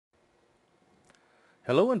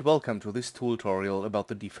Hello and welcome to this tutorial about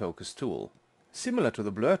the Defocus tool. Similar to the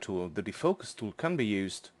blur tool, the Defocus tool can be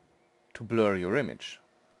used to blur your image.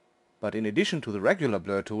 But in addition to the regular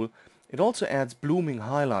blur tool, it also adds blooming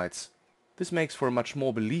highlights. This makes for a much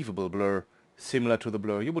more believable blur, similar to the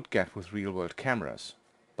blur you would get with real-world cameras.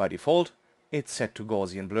 By default, it's set to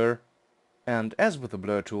Gaussian blur, and as with the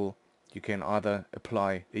blur tool, you can either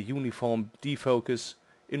apply a uniform defocus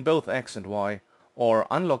in both X and Y, or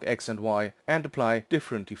unlock X and Y and apply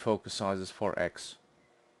different defocus sizes for X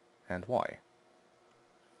and Y.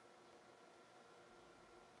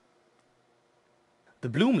 The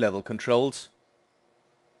bloom level controls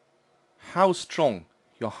how strong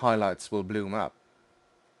your highlights will bloom up.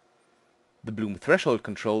 The bloom threshold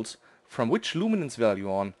controls from which luminance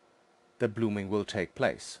value on the blooming will take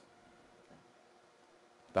place.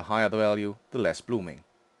 The higher the value, the less blooming.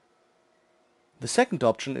 The second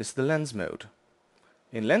option is the lens mode.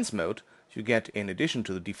 In lens mode, you get, in addition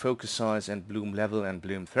to the defocus size and bloom level and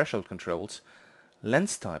bloom threshold controls,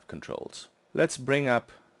 lens type controls. Let's bring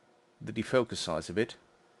up the defocus size a bit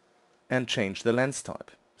and change the lens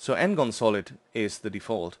type. So n-gon solid is the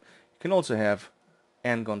default. You can also have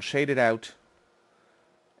n-gon shaded out,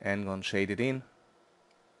 n-gon shaded in,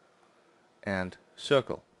 and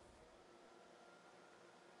circle.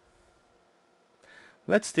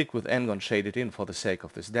 Let's stick with n-gon shaded in for the sake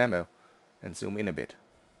of this demo and zoom in a bit.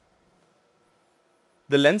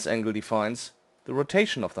 The lens angle defines the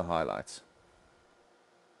rotation of the highlights.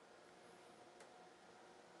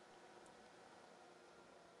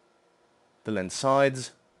 The lens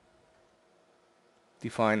sides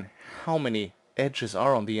define how many edges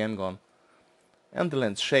are on the n-gon, and the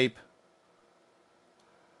lens shape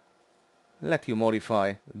let you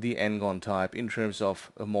modify the n-gon type in terms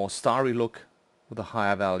of a more starry look with a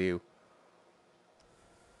higher value,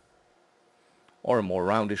 or a more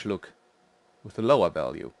roundish look with a lower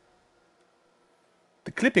value.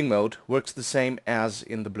 The clipping mode works the same as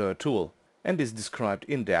in the blur tool and is described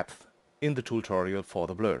in depth in the tutorial for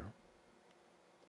the blur.